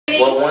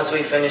Well, once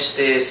we finish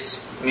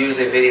this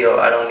music video,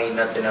 I don't need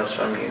nothing else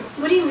from you.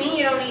 What do you mean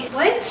you don't need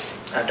what?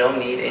 I don't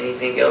need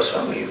anything else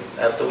from you.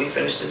 After we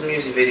finish this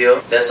music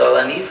video, that's all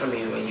I need from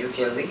you, and you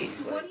can leave.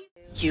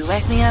 You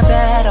ask me I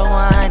bet I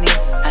want it.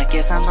 I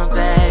guess I'ma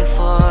beg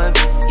for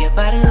me. Your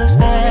body looks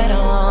better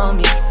on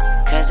me,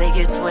 cause they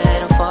get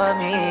sweating for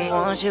me.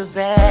 Won't you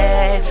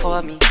beg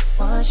for me?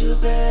 Won't you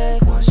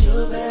beg, won't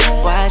you beg?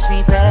 Watch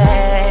me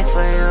beg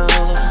for you.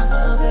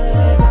 I'ma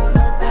beg,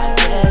 I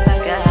guess I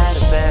gotta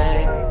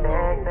beg.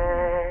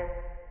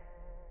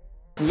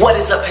 What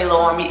is up,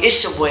 Halo Army?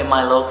 It's your boy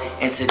Milo,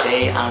 and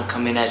today I'm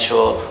coming at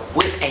y'all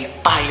with a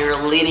fire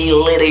litty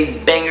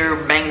banger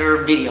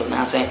video. Now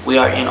I'm saying we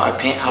are in our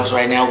penthouse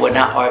right now. Well,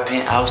 not our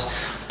penthouse,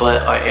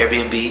 but our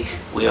Airbnb.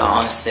 We are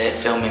on set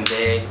filming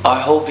big. Our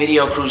whole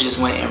video crew just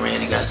went and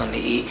ran and got something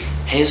to eat.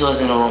 Hazel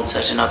was in the room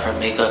touching up her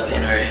makeup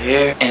and her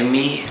hair, and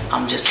me,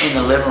 I'm just in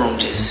the living room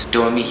just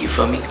doing me, you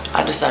feel me?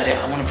 I decided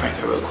I want to prank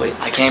her real quick.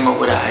 I came up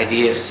with an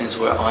idea. Since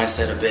we're on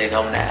set of big, I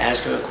want to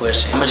ask her a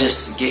question. I'm gonna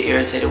just get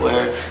irritated with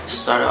her,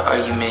 start an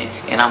argument,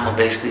 and I'm gonna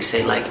basically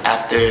say, like,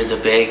 after the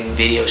big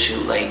video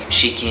shoot, like,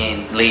 she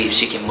can leave,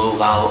 she can move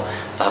out,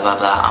 blah blah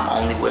blah. I'm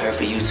only with her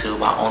for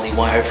YouTube. I only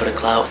want her for the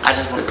clout. I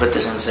just want to put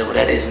this on the table.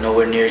 That is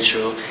nowhere near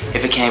true.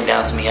 If it came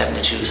down to me having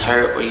to choose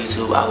her or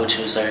YouTube, I would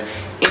choose her.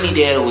 Any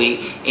day of the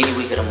week, any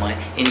week of the month,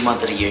 any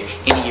month of the year,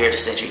 any year of the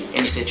century,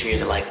 any century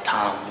of the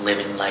lifetime,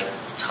 living life.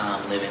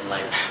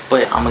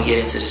 But I'm gonna get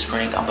into this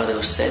prank. I'm about to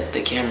go set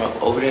the camera up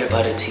over there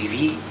by the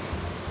TV.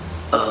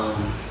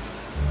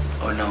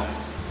 Or no.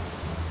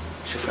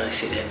 She'll probably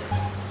see that.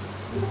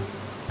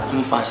 I'm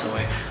gonna find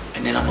somewhere,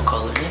 and then I'm gonna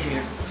call her in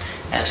here.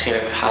 Ask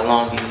her how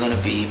long you gonna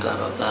be, blah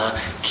blah blah.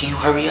 Can you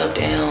hurry up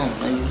down?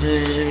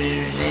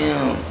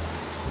 Down.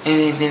 Know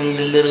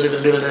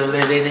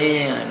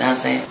what I'm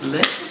saying?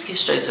 Let's just get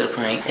straight to the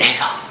prank. There you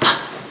go.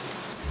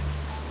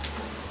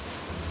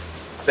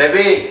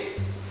 Baby!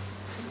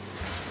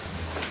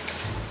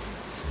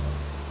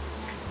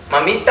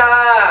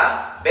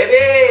 Mamita!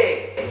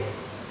 Baby!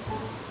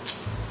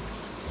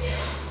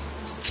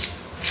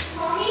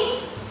 Mommy?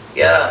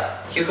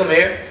 Yeah. Can you come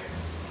here?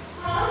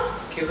 Huh?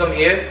 Can you come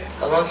here?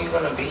 How long are you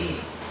gonna be?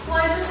 Well,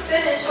 I just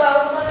finished, but I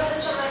was going to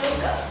touch on my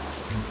makeup.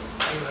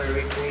 Can you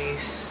hurry,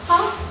 please?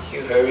 Huh? Can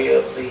you hurry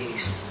up,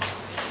 please?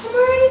 I'm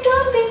already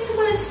done,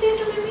 basically. I just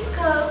did my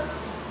makeup.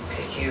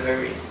 Okay, can you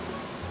hurry?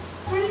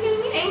 Why are you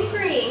getting me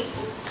angry?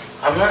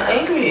 I'm not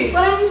angry.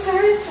 What are you so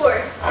hurry for?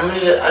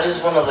 I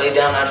just want to lay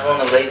down. I just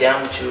want to lay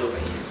down with you.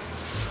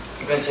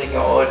 You've been taking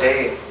all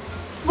day.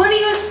 What do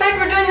you expect?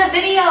 We're doing a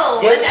video.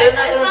 Yeah, they're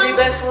not going to be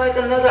back for like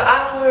another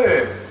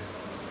hour.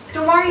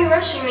 Then why are you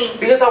rushing me?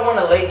 Because I want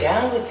to lay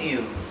down with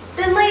you.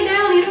 Then lay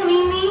down. You don't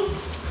need me.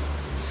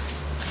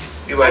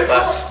 You're right,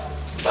 bye.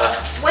 Bye.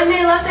 When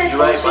they left, I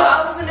told right, you bye.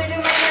 I was going to do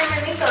my hair and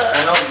my makeup.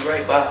 I know, you're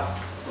right, bye.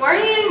 Why are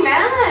you getting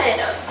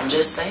mad? I'm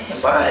just saying,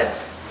 bye.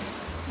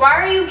 Why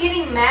are you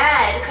getting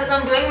mad? Because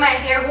I'm doing my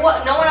hair.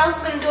 What? No one else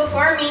is going to do it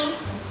for me.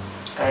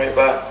 Alright,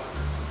 bye.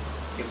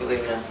 You can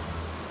leave now.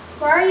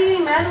 Why are you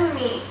getting mad with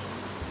me?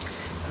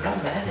 I'm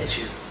not mad at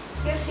you.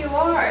 Yes, you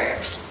are.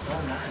 No,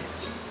 I'm not.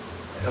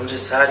 Like, I'm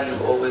just tired of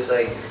you always,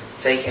 like,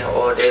 taking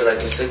all day.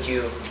 Like, it took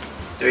you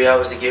 3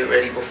 hours to get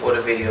ready before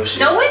the video shoot.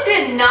 No, it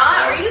did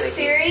not. Are you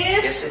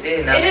serious? Yes, it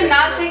did. It did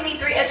not take me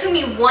 3. It took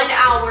me 1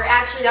 hour,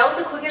 actually. That was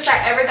the quickest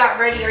I ever got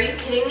ready. Are you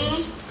kidding me?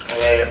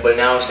 Okay, but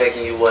now it's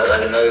taking you, what,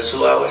 like another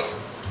 2 hours?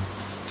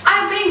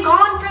 I've been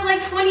gone for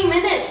like 20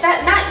 minutes.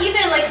 That not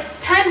even like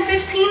 10,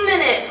 15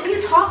 minutes. What are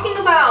you talking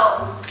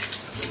about?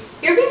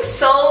 You're being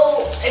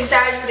so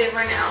exaggerative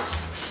right now.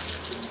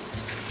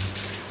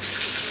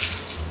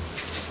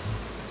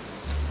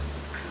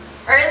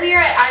 Earlier,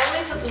 I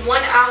only took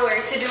 1 hour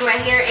to do my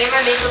hair and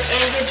my makeup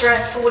and get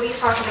dressed. So what are you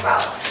talking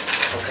about?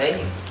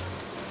 Okay.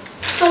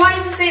 So why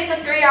did you say it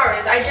took 3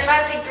 hours? I did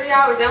not take 3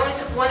 hours. I only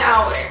took 1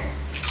 hour.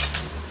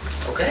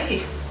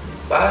 Okay.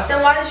 Bye.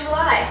 Then why did you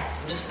lie?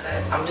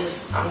 I'm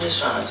just trying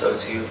to talk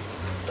to you.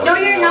 Don't No,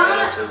 give me you're no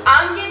not. attitude.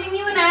 I'm giving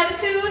you an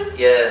attitude.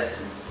 Yeah.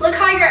 Look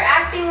how you're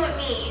acting with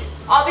me.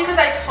 All because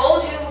I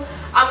told you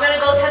I'm gonna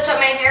go touch up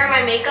my hair and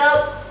my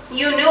makeup.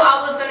 You knew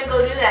I was gonna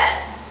go do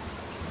that.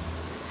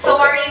 So Okay.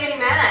 why are you getting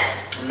mad?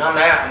 I'm not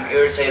mad. I'm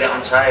irritated.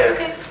 I'm tired.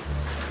 Okay.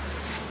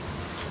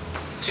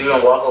 So you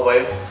gonna walk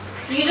away?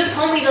 You just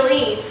told me to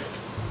leave.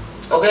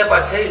 Okay, if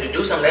I tell you to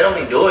do something, let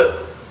me do it.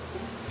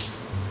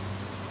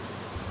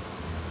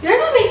 You're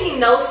not making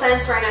no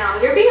sense right now.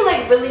 You're being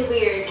like really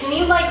weird. Can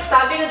you like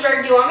stop being a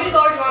jerk? Do you want me to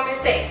go or do you want me to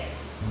stay?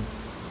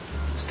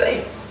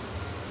 Stay.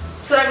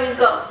 So that means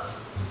go.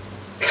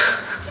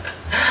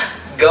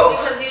 Go.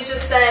 Because you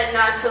just said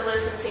not to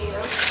listen to you.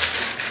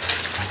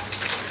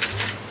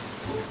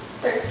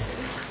 Thirsty.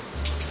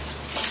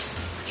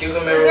 Can you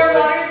come here Is real there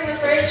quick? waters in the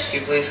fridge? Can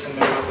you please come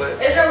here real quick?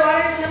 Is there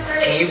waters in the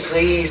fridge? Can you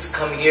please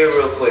come here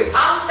real quick?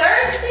 I'm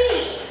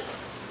thirsty.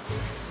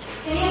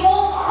 Can you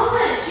hold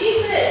on?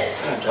 Jesus.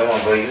 Come on,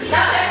 bro. You just,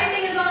 Not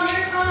everything is on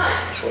your time.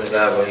 I swear to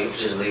God, bro. You can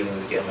just leave when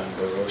we get home,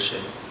 bro. Real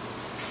shit.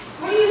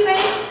 What are you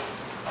saying?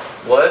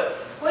 What?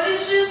 What did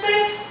you just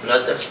say?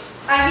 Nothing.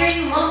 I hear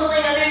you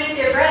mumbling underneath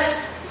your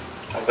breath.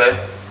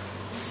 Okay.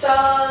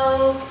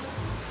 So,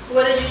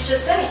 what did you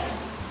just say?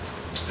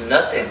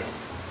 Nothing.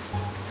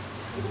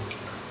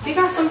 If you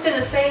got something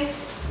to say,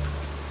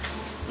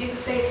 you can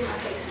say it to my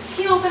face.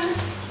 Can you open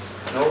this?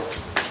 Nope.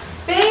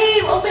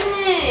 Babe, open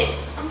it.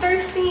 I'm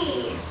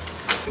thirsty.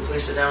 Can you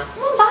please sit down?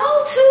 I'm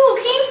about to.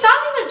 Can you stop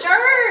being a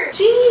jerk?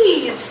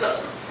 Jeez.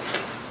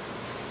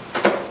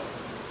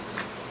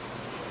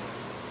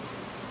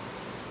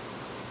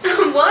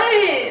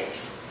 What?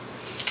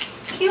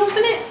 Can you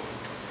open it?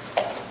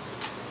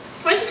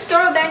 Why just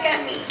throw it back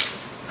at me?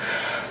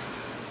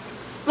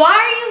 Why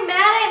are you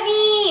mad at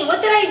me?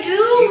 What did I do?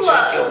 You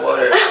drink your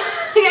water.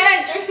 Can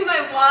I drink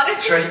my water?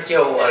 Drink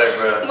your water,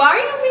 bro. Why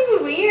are you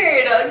being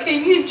weird?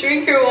 Can you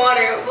drink your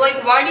water?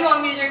 Like, why do you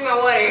want me to drink my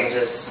water? I'm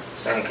just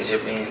saying because you're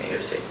being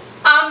irritating.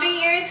 I'm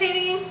being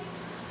irritating?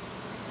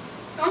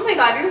 Oh my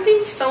god, you're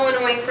being so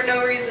annoying for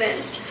no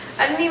reason.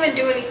 I didn't even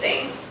do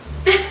anything.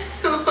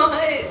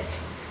 What?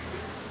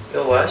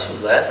 Yo, why is you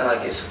laughing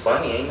like it's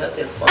funny? Ain't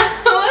nothing funny.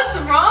 What's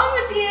wrong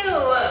with you?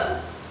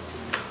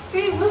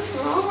 Hey, what's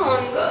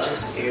wrong? I'm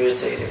just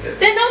irritated. Baby.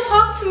 Then don't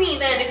talk to me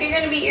then if you're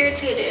gonna be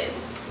irritated.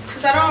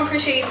 Because I don't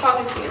appreciate you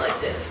talking to me like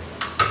this.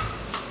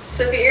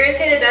 So if you're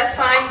irritated, that's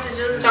fine. So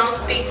just don't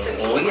speak to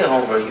me. When we get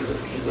home, bro, you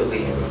can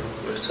leave, bro.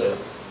 What's up?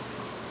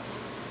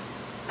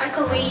 I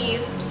could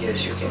leave.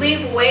 Yes, you can.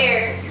 Leave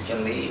where? You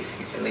can leave.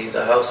 You can leave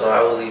the house, or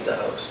I will leave the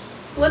house.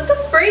 What the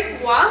freak?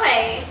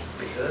 Why?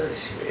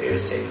 Because you're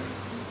irritating.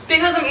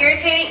 Because I'm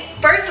irritating?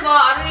 First of all,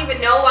 I don't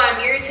even know why I'm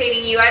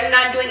irritating you. I'm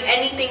not doing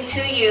anything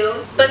to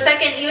you. But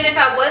second, even if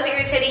I was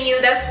irritating you,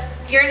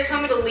 you're gonna tell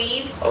me to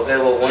leave? Okay,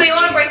 well, once so you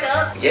want to break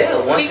up? Yeah,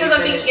 once because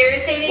I'm being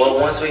irritating? Well,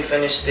 once we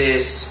finish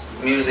this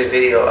music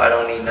video, I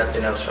don't need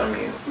nothing else from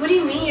you. What do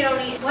you mean you don't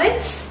need?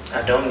 What?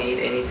 I don't need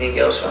anything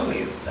else from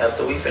you.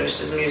 After we finish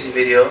this music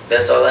video,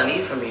 that's all I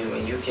need from you,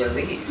 and you can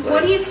leave. Like,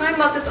 what are you talking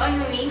about? That's all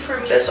you need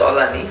from me? That's all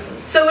I need from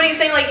you. So what are you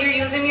saying? Like you're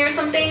using me or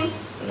something?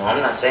 No,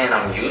 I'm not saying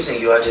I'm using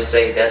you. I just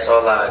say that's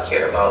all I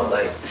care about.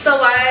 Like. So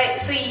why?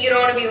 So you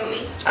don't want to be with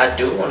me? I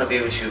do want to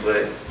be with you,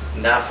 but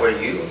not for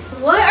you.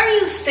 What are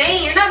you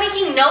saying? You're not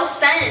making no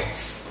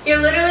sense. You're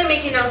literally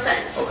making no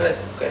sense. Okay,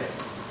 okay.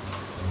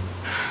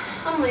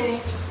 I'm leaving.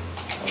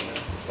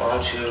 Why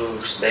don't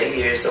you stay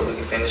here so we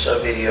can finish our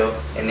video,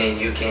 and then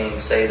you can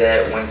say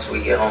that once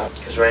we get home.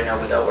 Because right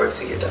now we got work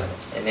to get done.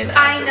 And then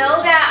I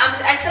know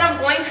that. I said I'm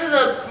going to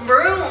the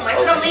room. I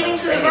said I'm leaving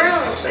to the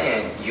room. I'm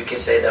saying you can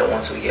say that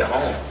once we get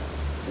home.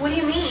 What do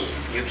you mean?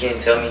 You can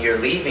tell me you're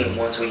leaving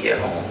once we get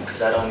home,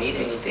 because I don't need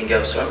anything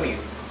else from you.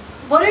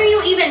 What are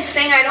you even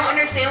saying? I don't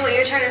understand what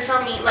you're trying to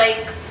tell me.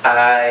 Like,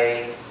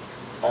 I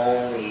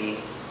only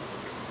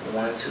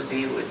want to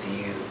be with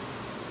you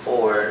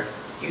for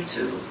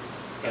YouTube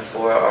and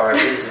for our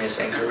business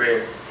and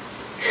career.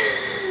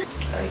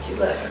 Why you keep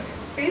laughing?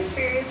 Are you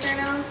serious right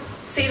now?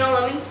 So you don't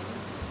love me?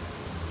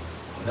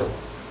 Nope.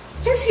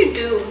 Yes, you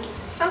do.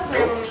 Stop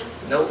playing with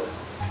me. Nope.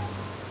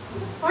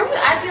 Why are you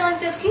acting like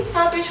this? Can you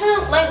stop? You're trying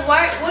to, like,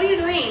 why? What are you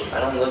doing? I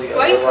don't love you.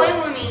 Why are you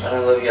playing with me? I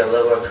don't love you. I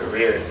love our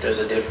career. There's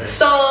a difference.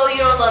 So you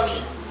don't love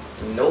me?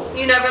 Nope.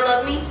 You never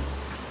loved me?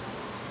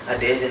 I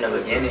did in the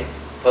beginning.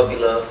 Puppy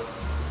love.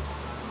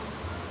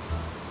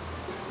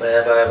 But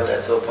have I ever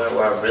got to a point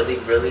where I really,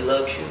 really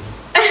loved you?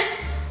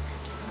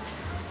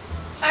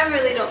 I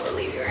really don't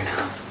believe you right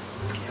now.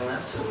 You don't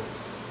have to.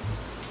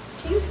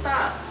 Can you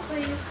stop,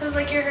 please? Because,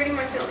 like, you're hurting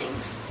my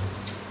feelings.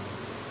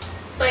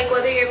 Like,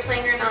 whether you're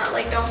playing or not,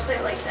 like, don't play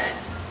like that.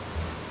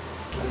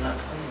 I'm not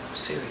playing. I'm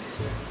serious.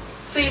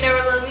 So you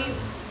never loved me?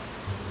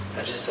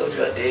 I just told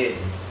you I did.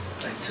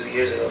 Like 2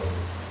 years ago.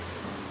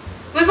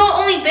 We've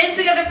only been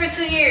together for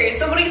 2 years.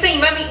 So what are you saying?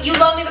 You met me? You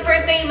loved me the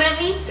first day you met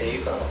me? There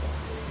you go.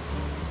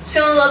 So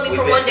you only loved me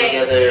for 1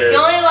 day. You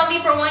only loved me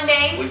for 1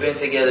 day? We've been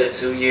together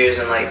 2 years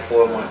and like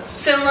 4 months.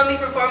 So you loved me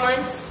for 4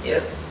 months?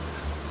 Yep.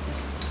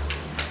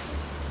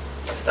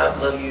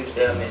 Stop loving you the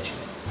day I met you.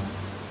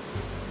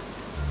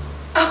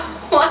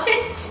 What?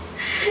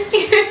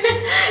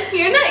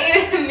 You're not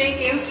even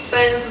making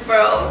sense,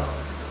 bro.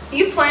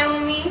 You playing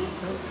with me?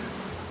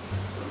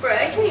 Bro,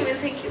 I can't even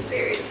take you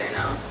serious right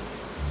now.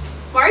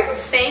 Why are you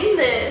saying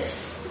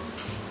this?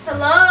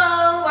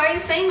 Hello? Why are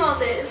you saying all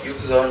this? You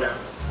can go now.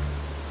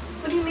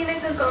 What do you mean I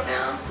could go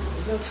now?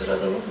 You go to the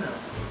other room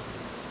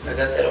now. I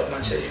got that off my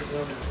chest. You can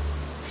go now.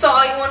 So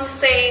all you wanted to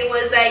say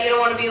was that you don't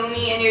want to be with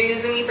me and you're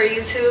using me for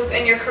YouTube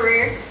and your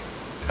career?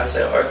 I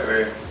said our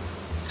career.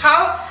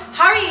 How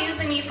are you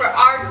using me for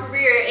our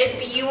career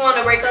if you want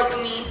to break up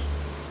with me?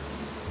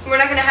 We're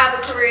not going to have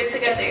a career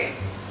together.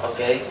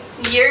 Okay.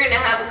 You're going to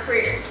have a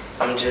career.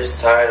 I'm just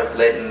tired of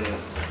letting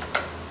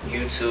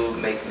YouTube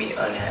make me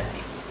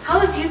unhappy. How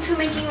is YouTube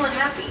making you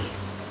unhappy?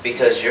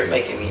 Because you're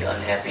making me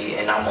unhappy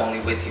and I'm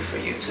only with you for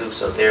YouTube.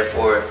 So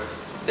therefore,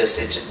 the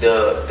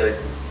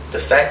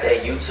fact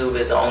that YouTube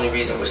is the only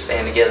reason we're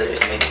staying together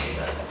is making me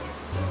unhappy.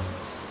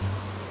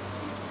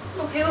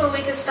 Okay, well,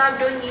 we can stop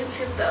doing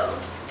YouTube though.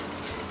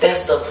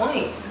 That's the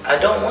point. I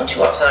don't want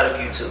you outside of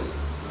YouTube.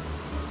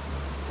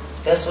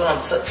 That's what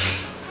I'm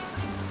saying.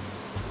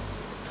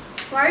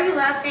 Why are you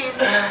laughing?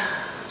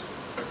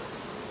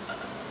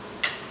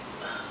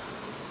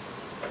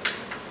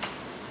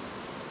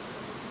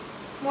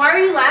 Why are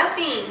you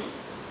laughing?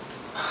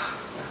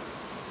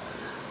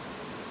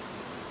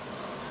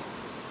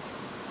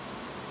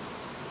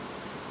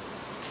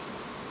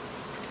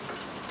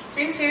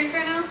 Are you serious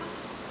right now?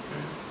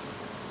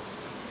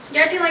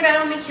 You're acting like I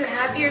don't make you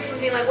happy or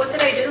something. Like, what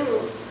did I do?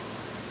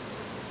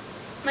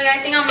 Like, I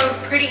think I'm a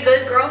pretty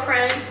good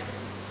girlfriend.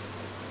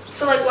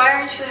 So, like, why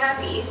aren't you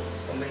happy?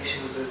 What makes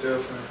you a good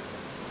girlfriend?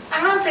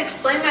 I don't have to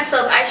explain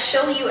myself. I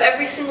show you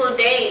every single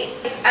day.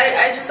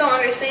 I just don't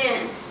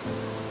understand.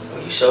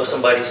 When you show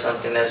somebody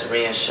something, that's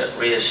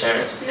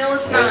reassurance. No,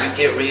 it's not. When you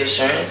get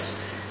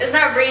reassurance. It's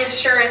not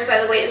reinsurance,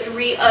 by the way. It's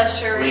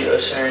reassurance.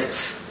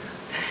 Reassurance.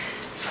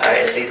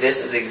 Alright, see,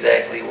 this is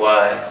exactly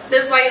why.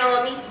 This is why you don't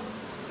love me?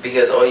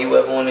 Because all you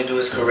ever want to do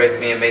is correct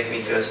me and make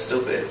me feel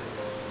stupid.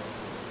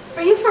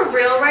 Are you for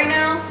real right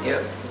now?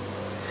 Yep.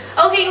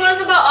 Okay, you want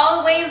to talk about all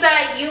the ways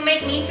that you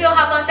make me feel?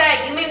 How about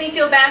that? You make me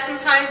feel bad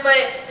sometimes, but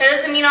that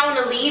doesn't mean I want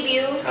to leave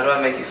you. How do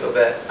I make you feel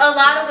bad? A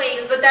lot of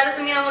ways, but that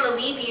doesn't mean I want to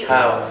leave you.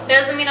 How?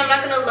 That doesn't mean I'm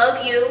not going to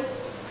love you.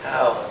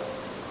 How?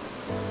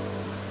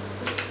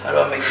 How do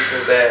I make you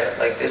feel bad?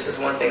 Like, this is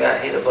one thing I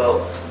hate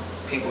about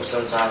people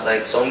sometimes.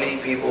 Like, so many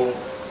people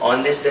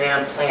on this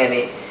damn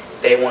planet,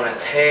 they want to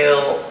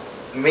tell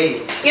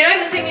me. You're not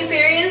gonna take me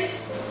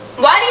serious?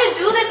 Why do you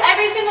do this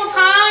every single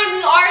time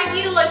we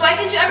argue? Like, why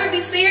can't you ever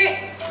be serious?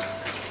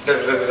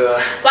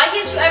 Why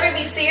can't you ever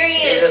be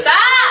serious? Stop!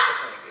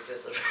 It's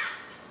just a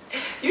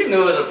prank. You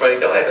knew it was a prank.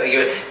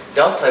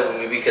 Don't play with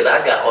me because I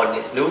got on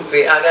this new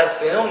fit. I got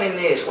film in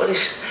this. What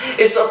is?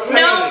 It's a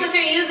prank. No, since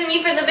you're using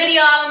me for the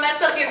video, I'm gonna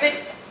mess up your video.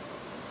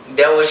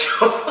 That was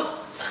your.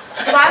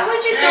 Why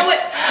would you do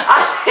it?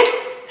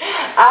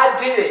 I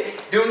did it.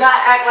 Do not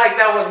act like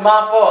that was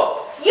my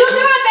fault. You threw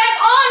it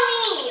back on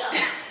me!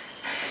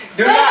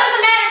 But it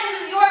doesn't matter because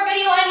it's your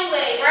video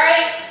anyway,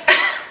 right?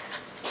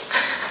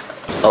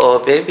 Oh,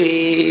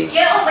 baby.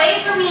 Get away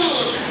from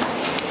me.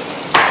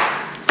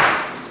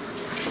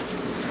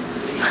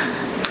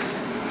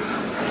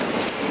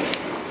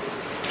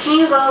 Can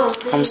you go,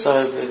 please? I'm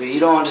sorry, baby. You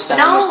don't understand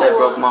how much that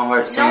broke my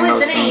heart saying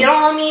those things. You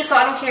don't owe me, so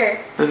I don't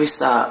care. Baby,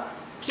 stop.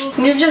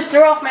 You just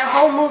threw off my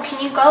whole mood. Can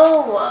you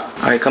go?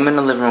 Alright, come in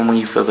the living room when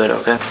you feel better,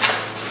 okay?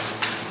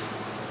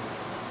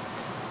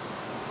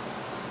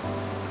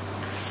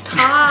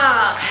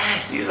 Stop.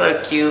 You're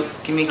so cute.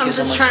 Give me a kiss.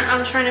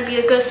 I'm trying to be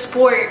a good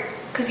sport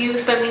because you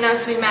expect me not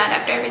to be mad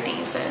after everything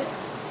you said.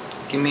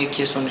 Give me a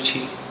kiss on the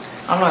cheek.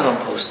 I'm not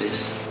gonna post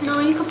this. No,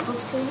 you can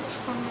post it. It's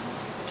fine.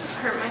 Just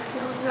hurt my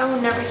feelings. I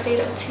would never say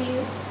that to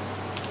you.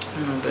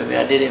 No, baby,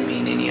 I didn't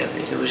mean any of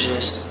it. It was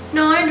just...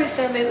 No, I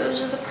understand, baby. It was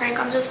just a prank.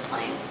 I'm just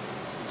playing.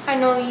 I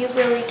know you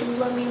really do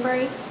love me,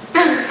 right?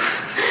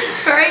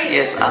 Right?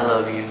 Yes, I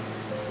love you.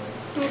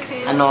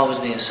 Okay. I know I was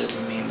being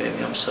super mean,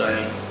 baby. I'm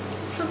sorry.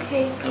 It's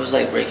okay. It was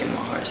like breaking my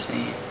heart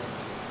saying.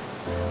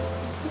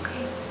 It's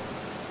okay.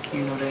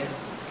 You know that?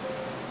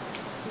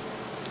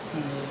 I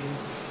love you.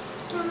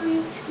 I love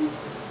you too.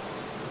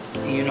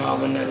 And you know I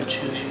would never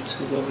choose you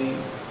to over you.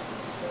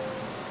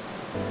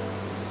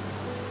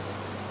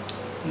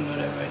 You know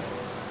that, right?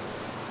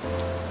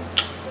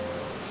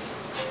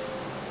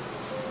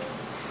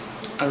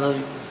 I love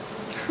you.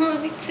 I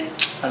love you too.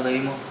 I love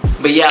you more.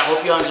 But yeah, I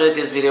hope y'all enjoyed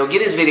this video.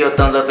 Give this video a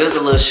thumbs up. It was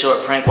a little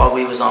short prank while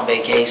we was on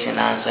vacation.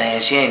 Know what I'm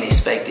saying? She ain't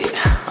expect it.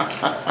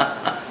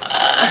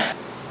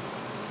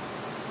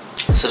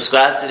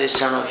 Subscribe to this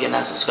channel if you're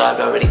not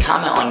subscribed already.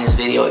 Comment on this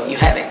video if you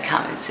haven't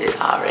commented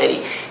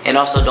already. And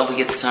also don't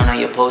forget to turn on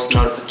your post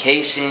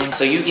notifications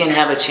so you can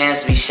have a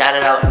chance to be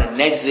shouted out in the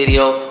next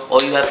video.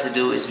 All you have to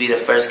do is be the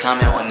first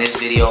comment on this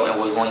video and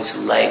we're going to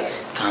like,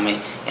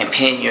 comment, and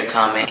pin your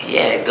comment.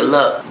 Yeah, good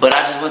luck. But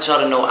I just want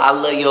y'all to know I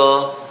love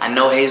y'all. I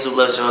know Hazel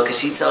loves y'all because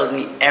she tells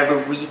me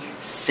every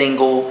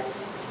single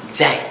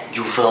day.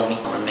 You feel me?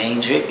 Remain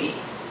drippy.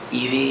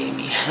 You feel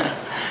me?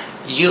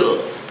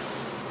 Yeah.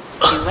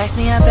 You ask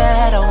me, I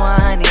bet I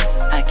want it.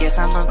 I guess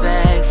I'ma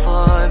beg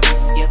for it.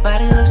 Your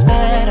body looks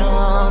better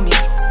on me,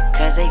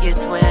 cause they get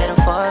sweating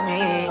for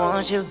me.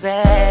 Won't you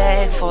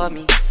beg for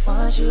me?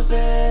 Won't you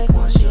beg?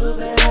 Won't you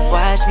beg?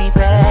 Watch me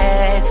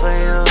beg for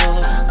you.